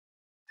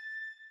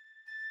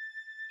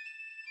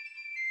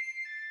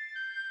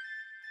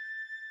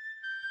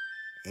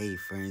Hey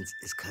friends,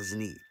 it's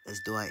Cousin E. Let's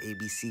do our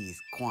ABCs,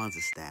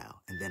 Kwanzaa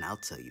style, and then I'll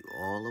tell you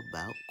all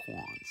about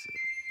Kwanzaa.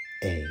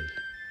 A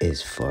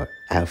is for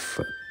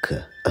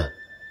Africa,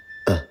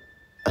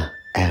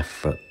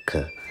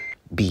 Africa.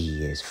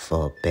 B is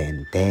for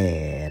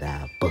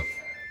bandera,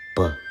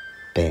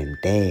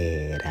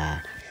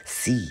 bandera.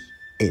 C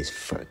is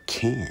for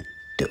candle,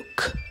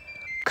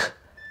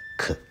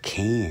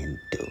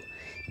 candle.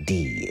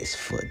 D is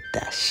for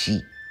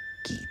dashiki,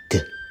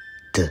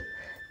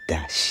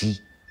 dashiki.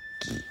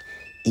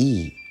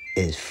 E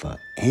is for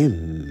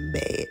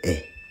embe,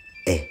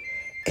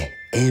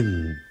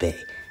 embe.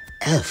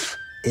 F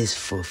is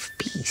for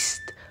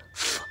feast,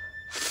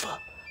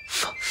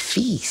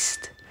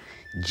 feast.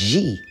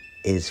 G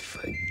is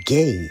for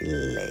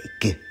gale,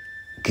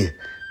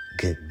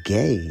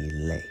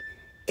 gale.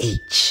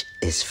 H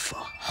is for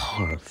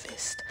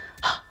harvest,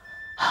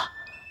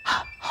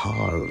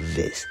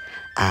 harvest.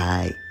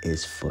 I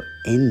is for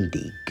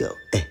indigo,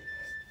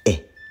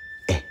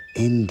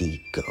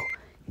 indigo.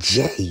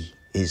 J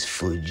is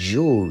for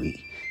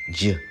jewelry,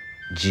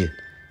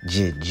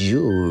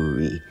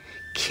 jewelry.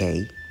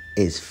 K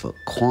is for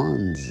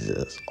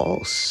Kwanzaa,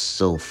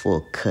 also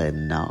for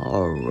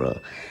Kanara.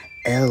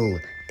 L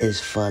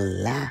is for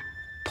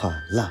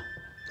lapa,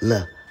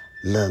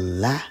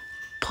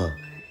 lapa.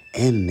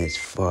 M is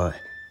for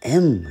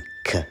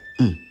mka,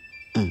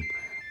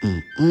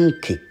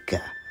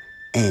 mkika.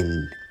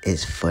 N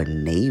is for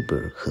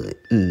neighborhood,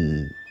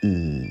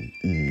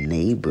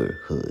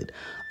 neighborhood.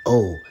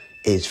 O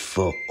is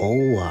for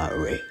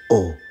oware,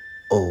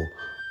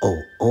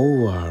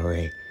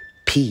 oware.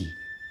 P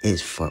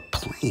is for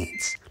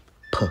plants,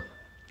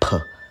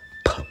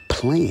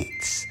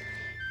 plants.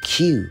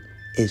 Q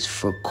is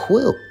for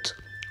quilt,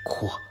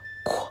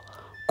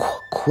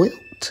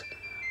 quilt.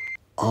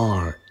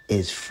 R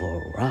is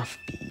for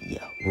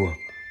raffia,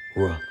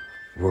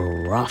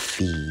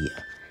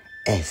 raffia.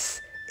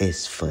 S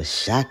is for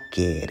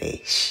shakere,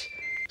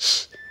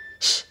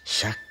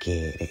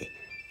 shakere.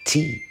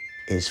 T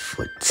is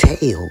for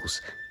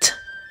tails,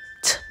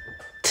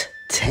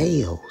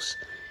 tails.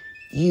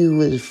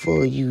 U is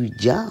for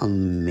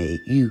ujame,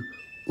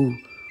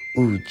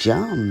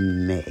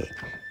 ujame.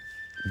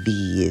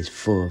 V is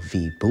for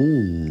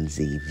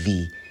vibunzi,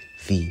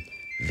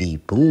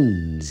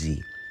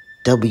 vibunzi.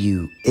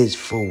 W is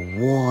for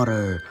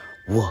water,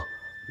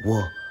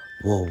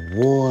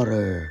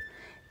 water.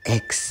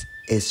 X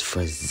is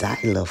for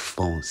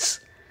xylophones,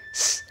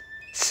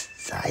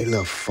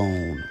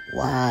 xylophone.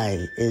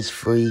 Y is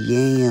for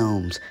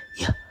yams,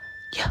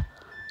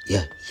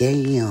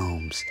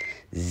 yams.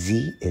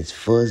 Z is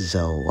for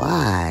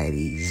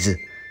zawadi,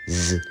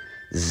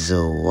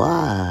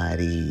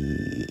 zawadi.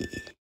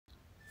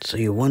 So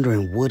you're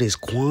wondering, what is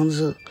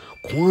Kwanzaa?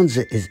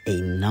 Kwanzaa is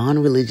a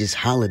non-religious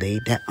holiday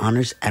that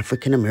honors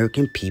African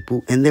American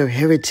people and their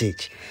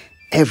heritage.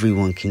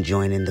 Everyone can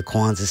join in the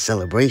Kwanzaa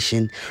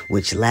celebration,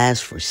 which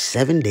lasts for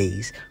 7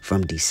 days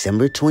from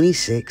December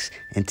 26th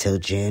until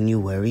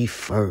January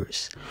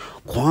 1st.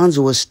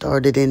 Kwanzaa was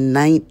started in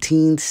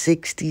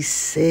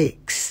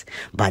 1966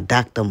 by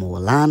Dr.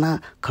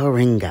 Maulana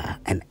Karenga,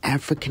 an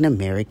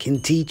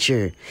African-American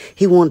teacher.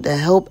 He wanted to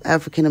help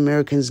African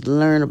Americans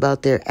learn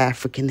about their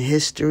African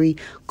history,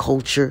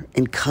 culture,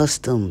 and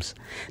customs.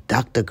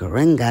 Dr.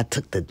 Karenga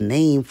took the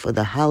name for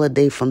the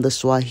holiday from the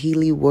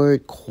Swahili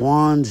word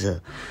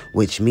Kwanzaa,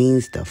 which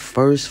means the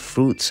first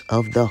fruits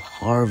of the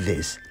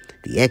harvest.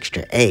 The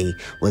extra A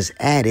was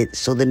added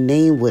so the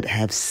name would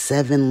have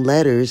 7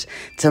 letters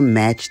to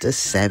match the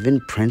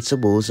 7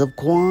 principles of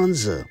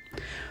Kwanzaa.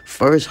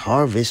 First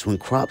harvest, when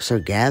crops are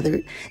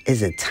gathered,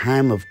 is a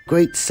time of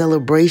great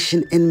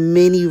celebration in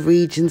many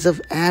regions of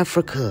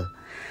Africa.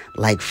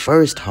 Like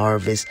first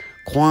harvest,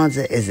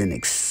 Kwanzaa is an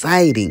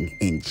exciting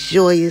and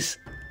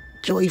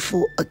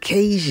joyful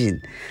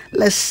occasion.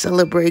 Let's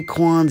celebrate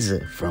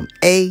Kwanzaa from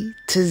A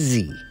to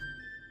Z.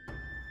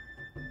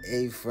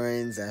 Hey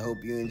friends, I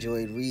hope you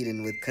enjoyed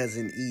reading with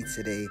Cousin E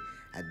today.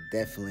 I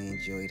definitely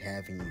enjoyed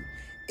having you.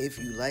 If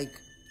you like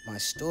my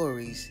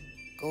stories,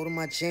 go to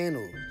my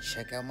channel,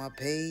 check out my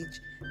page,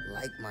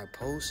 like my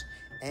posts,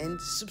 and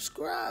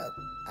subscribe.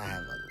 I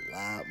have a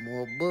lot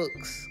more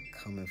books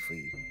coming for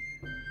you.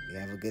 You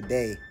have a good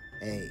day.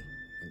 Hey,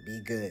 and be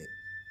good.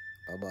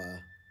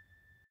 Bye-bye.